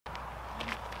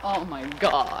Oh my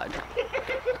God.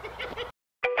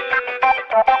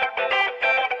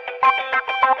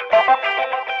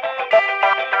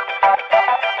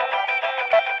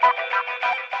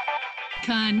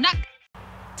 Canuck.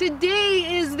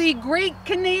 Today is the Great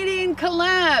Canadian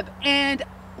Collab, and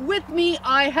with me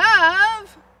I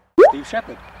have Steve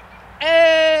Shepherd.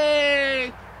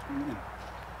 A.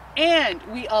 And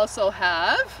we also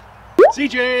have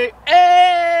CJ.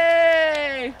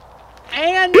 A.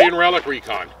 And Relic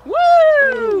Recon.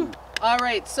 woo! All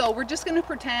right, so we're just gonna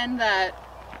pretend that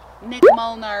Nick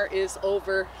Molnar is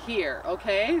over here,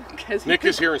 okay? Because Nick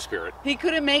is here in spirit. he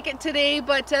couldn't make it today,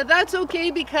 but that's okay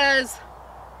because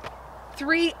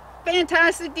three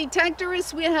fantastic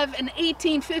detectorists. We have an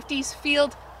 1850s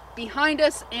field behind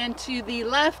us and to the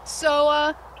left, so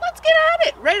let's get at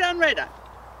it. Right on, right on.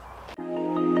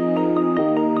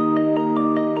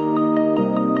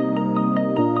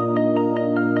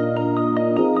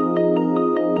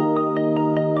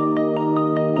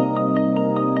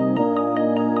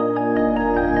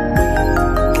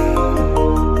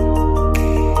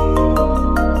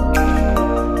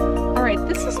 All right,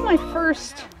 this is my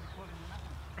first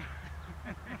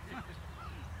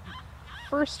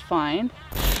find.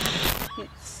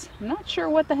 I'm not sure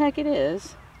what the heck it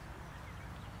is.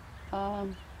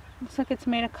 Looks like it's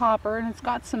made of copper and it's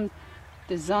got some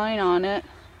design on it.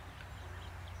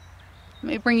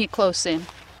 Let me bring you close in.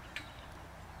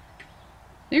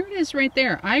 There it is right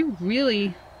there. I'm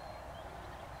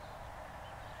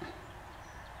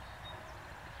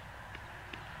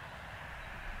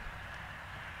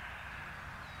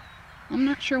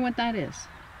not sure what that is.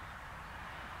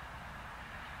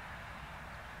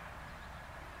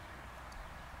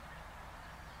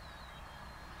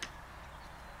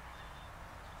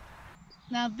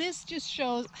 Now this just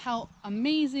shows how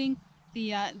amazing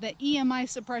the EMI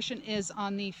suppression is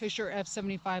on the Fisher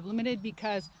F75 Limited,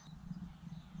 because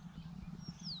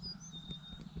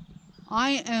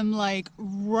I am like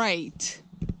right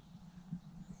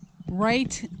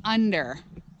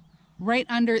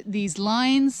under these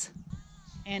lines,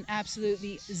 and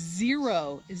absolutely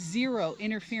zero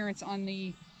interference on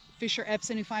the Fisher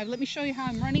F75. Let me show you how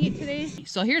I'm running it today.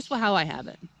 So here's how I have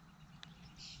it.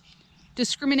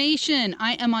 Discrimination,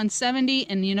 I am on 70,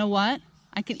 and you know what?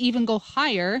 I could even go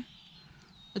higher.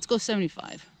 Let's go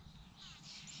 75.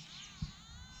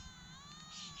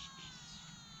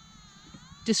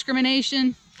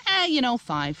 Discrimination,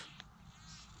 5.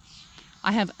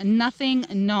 I have nothing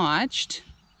notched.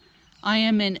 I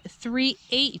am in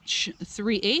 3H,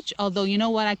 although you know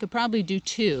what? I could probably do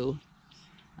 2.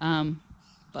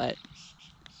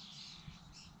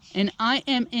 And I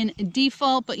am in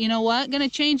default, but you know what? Gonna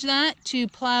change that to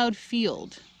plowed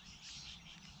field.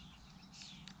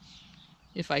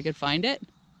 If I could find it.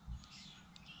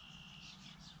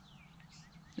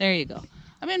 There you go.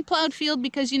 I'm in plowed field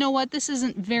because you know what? This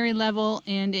isn't very level,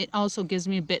 and it also gives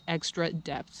me a bit extra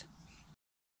depth.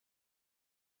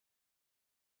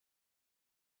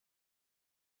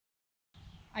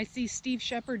 I see Steve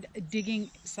Shepherd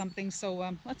digging something, so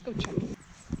let's go check.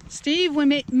 Steve,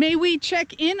 may we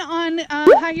check in on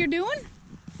how you're doing?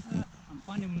 I'm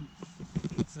finding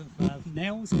bits of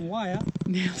nails and wire.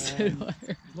 Nails and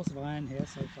wire. Lots of iron here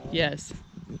so far. Yes.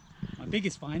 My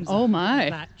biggest find is a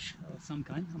latch of some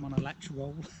kind. I'm on a latch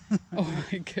roll. Oh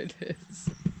my goodness.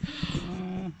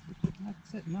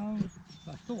 That's it. No,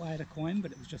 I thought I had a coin,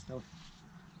 but it was just a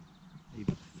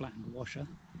flattened washer.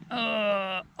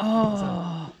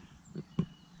 Oh.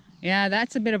 Yeah,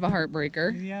 that's a bit of a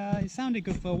heartbreaker. Yeah, it sounded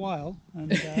good for a while,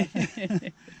 and there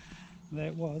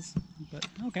it was. But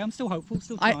okay, I'm still hopeful,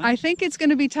 still trying. I think it's going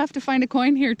to be tough to find a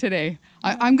coin here today.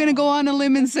 I'm going to go on a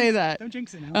limb and say that. Don't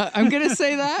jinx it now. I'm going to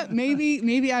say that.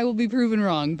 Maybe I will be proven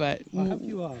wrong, but I hope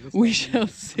you are. We shall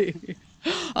see.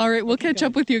 All right, we'll catch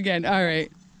up with you again. All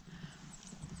right.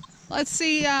 Let's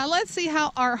see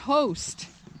how our host,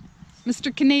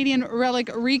 Mr. Canadian Relic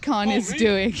Recon, is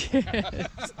doing.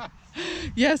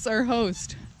 Yes, our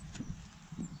host.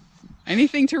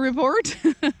 Anything to report?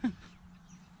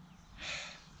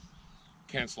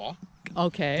 Canslaw.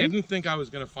 Okay. Didn't think I was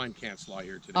going to find Canslaw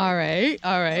here today. All right,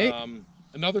 all right.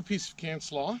 Another piece of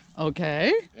Canslaw.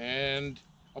 Okay. And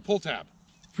a pull tab.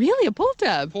 Really, a pull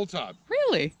tab? Pull tab.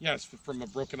 Really? Yes, from a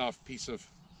broken off piece of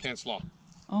Canslaw.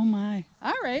 Oh my.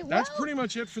 All right. That's pretty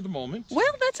much it for the moment.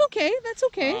 Well, that's okay. That's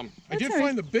okay. I did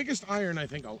find the biggest iron I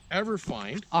think I'll ever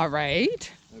find. All right.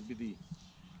 That'd be the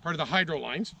part of the hydro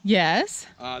lines. Yes.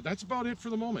 That's about it for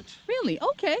the moment. Really?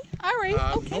 Okay. All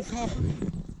right. Okay. No copper.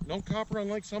 No copper,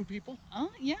 unlike some people.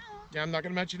 Oh, yeah. Yeah, I'm not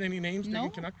going to mention any names. No.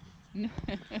 Canuck. No.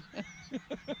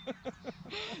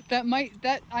 That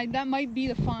might be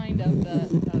the find of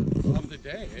the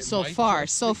day. It so might far.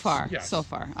 just So be- far. yes. So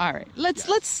far. All right. Let's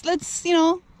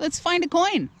let's find a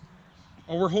coin.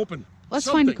 Oh, we're hoping. Let's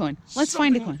find a coin. Let's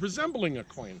find a Something coin. resembling a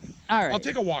coin. All right. I'll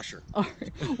take a washer. All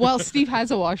right. Well, Steve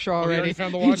has a washer Oh, you already. already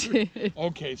found the washer?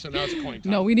 Okay, so now it's a coin time.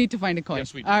 No, we need to find a coin.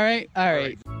 Yes, we do. All right. All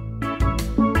right.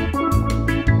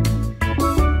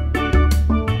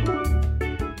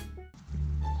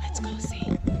 Let's go see.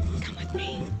 Come with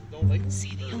me. Don't like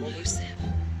See the elusive.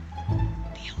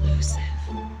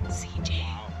 CJ.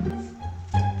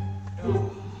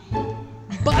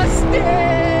 Busted!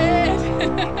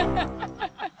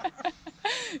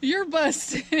 You're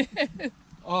busted.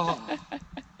 Oh.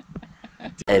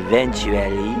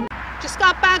 Eventually. Just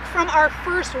got back from our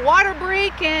first water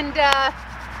break and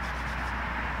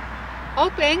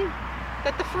hoping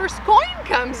that the first coin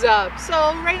comes up. So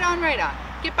right on, right on.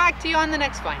 Get back to you on the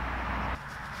next find.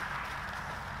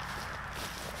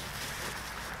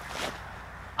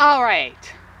 All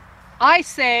right, I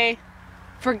say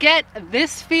forget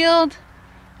this field.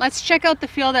 Let's check out the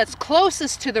field that's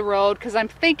closest to the road, because I'm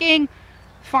thinking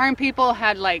farm people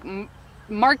had like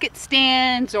market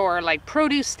stands or like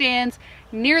produce stands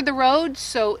near the road.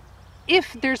 So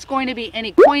if there's going to be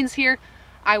any coins here,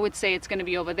 I would say it's going to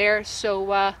be over there.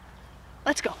 So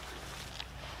let's go.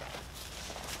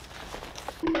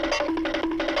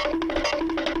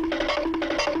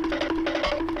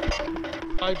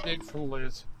 I dig from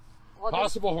Liz.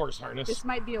 Possible horse harness. This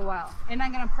might be a while, and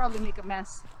I'm going to probably make a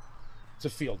mess. It's a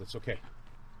field, it's okay.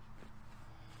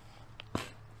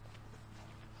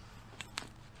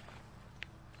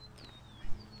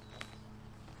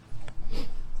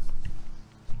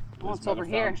 Oh, it's over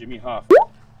here. Jimmy Hoffa.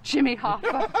 Jimmy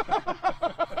Hoffa.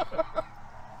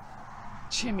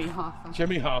 Jimmy Hoffa.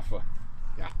 Jimmy Hoffa.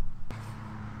 Yeah.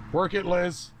 Work it,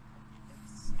 Liz.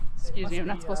 Excuse me, I'm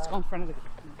not supposed to go in front of the...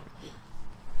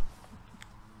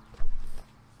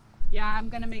 Yeah, I'm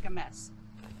gonna make a mess.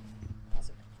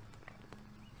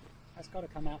 That's got to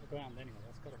come out the ground anyway.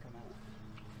 That's got to come out.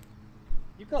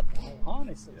 You've got the whole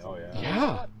harness. Oh, yeah.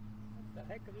 Yeah. What the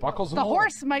heck have you Buckles The and all.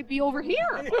 horse might be over here.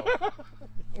 got?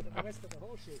 The rest of the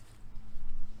whole shit.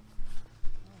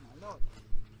 Oh my lord.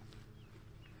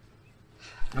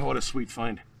 Oh, what a sweet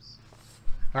find.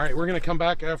 All right, we're going to come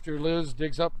back after Liz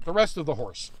digs up the rest of the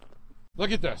horse.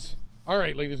 Look at this. All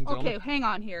right, ladies and gentlemen. Okay, hang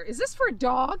on here. Is this for a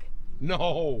dog?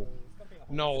 No.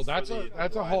 No, that's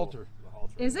a halter.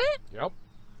 Is it? Yep.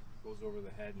 Goes over the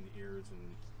head and ears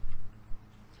and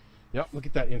Yep, look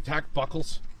at that. Intact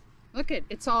buckles. Look it,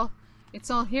 it's all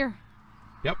here.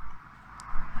 Yep.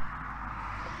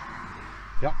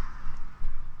 Yep.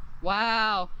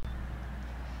 Wow.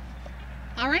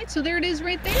 All right, so there it is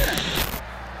right there.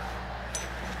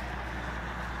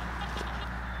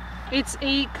 It's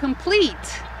a complete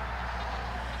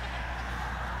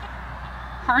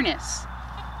harness.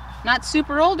 Not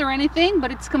super old or anything,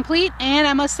 but it's complete, and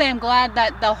I must say I'm glad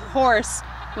that the horse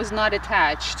was not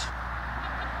attached.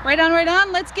 Right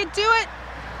on, let's get to it.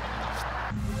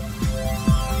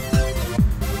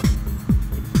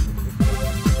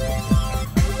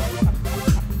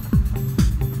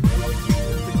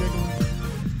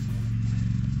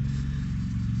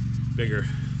 bigger.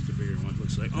 It's a bigger one, it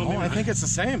looks like. Oh, I think it's the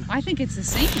same. I think it's the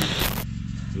same.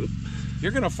 Oop.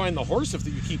 You're going to find the horse if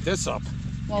you keep this up.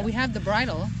 Well, we have the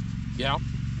bridle. Yeah.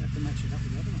 You have to match it up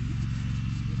with the other one.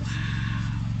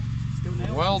 Wow. Still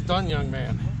nailed. Well done, young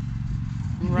man.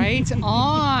 Right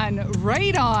on,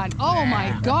 right on. Oh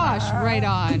my gosh, right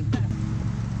on.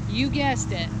 You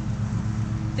guessed it.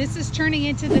 This is turning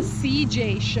into the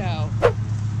CJ show.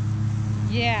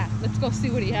 Yeah, let's go see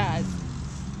what he has.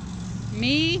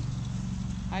 Me,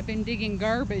 I've been digging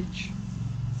garbage.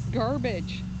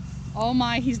 Garbage. Oh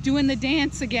my, he's doing the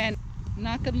dance again.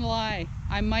 Not gonna lie,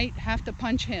 I might have to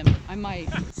punch him. I might.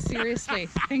 Seriously,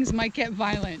 things might get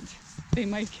violent. They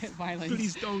might get violent.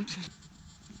 Please don't.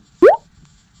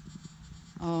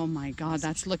 Oh my God,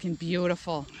 that's looking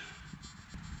beautiful.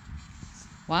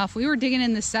 Wow, if we were digging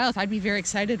in the south, I'd be very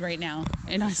excited right now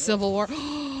in a Civil War.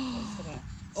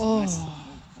 Oh,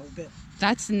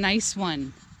 that's a nice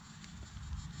one.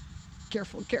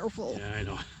 Careful, careful. Yeah, I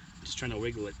know. I'm just trying to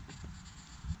wiggle it.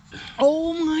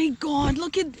 Oh my God,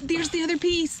 look at, there's the other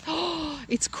piece. Oh,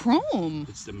 it's chrome.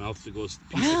 It's the mouth that goes.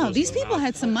 Wow, these people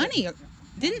had some money.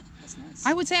 Didn't, That's nice.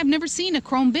 I would say I've never seen a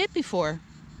chrome bit before.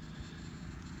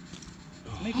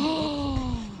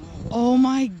 Oh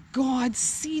my God,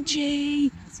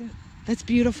 CJ. That's it. That's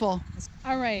beautiful.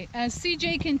 All right, as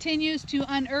CJ continues to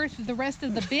unearth the rest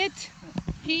of the bit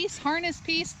piece, harness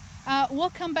piece,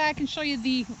 we'll come back and show you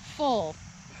the full.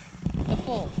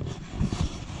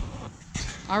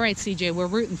 All right, CJ, we're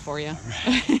rooting for you.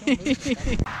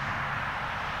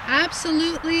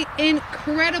 Absolutely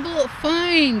incredible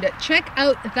find. Check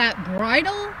out that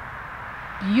bridle.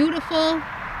 Beautiful.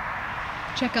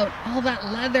 Check out all that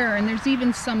leather, and there's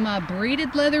even some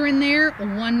braided leather in there.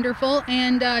 Wonderful.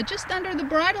 And just under the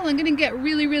bridle, I'm gonna get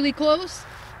really, really close.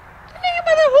 The name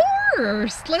of the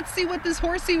horse. Let's see what this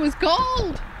horsey was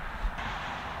called.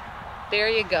 There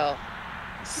you go.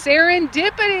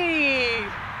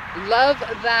 Serendipity. Love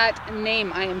that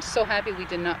name. I am so happy we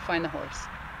did not find the horse.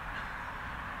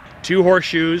 2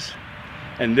 horseshoes,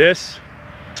 and this,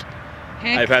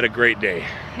 Heck, I've had a great day.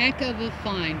 heck of a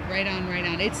find. Right on, right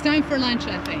on. It's time for lunch,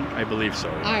 I think. I believe so.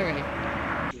 All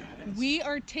right. We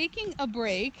are taking a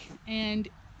break, and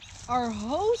our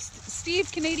host,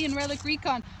 Steve, Canadian Relic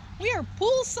Recon, we are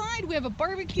poolside. We have a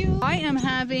barbecue. I am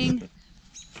having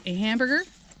a hamburger.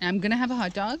 I'm going to have a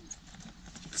hot dog.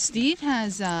 Steve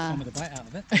has One with a bite out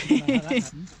of it. I don't know how that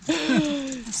happened.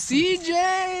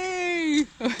 CJ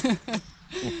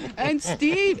and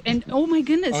Steve, and oh my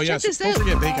goodness, Oh check yes, this don't out.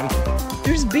 forget bacon.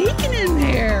 There's bacon in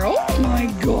there. Oh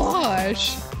my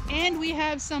gosh. And we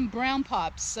have some brown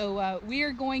pops. So we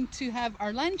are going to have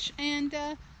our lunch, and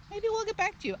maybe we'll get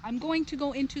back to you. I'm going to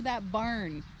go into that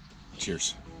barn.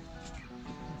 Cheers.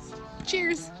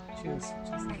 Cheers. Cheers.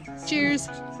 Cheers.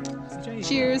 CJ,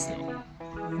 Cheers.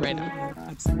 Right on.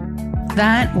 absolutely.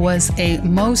 That was a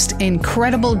most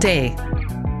incredible day.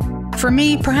 For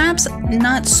me, perhaps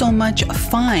not so much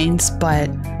finds, but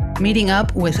meeting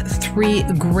up with 3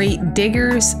 great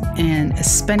diggers and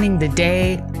spending the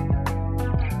day,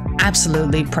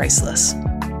 absolutely priceless.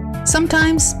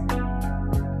 Sometimes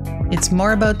it's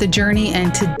more about the journey,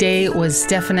 and today was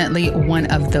definitely one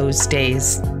of those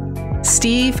days.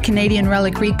 Steve, Canadian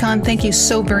Relic Recon, thank you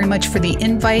so very much for the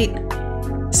invite.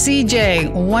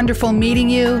 CJ, wonderful meeting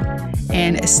you.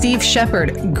 And Steve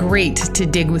Shepherd, great to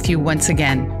dig with you once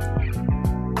again.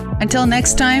 Until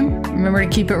next time, remember to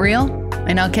keep it real,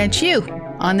 and I'll catch you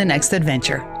on the next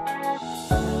adventure.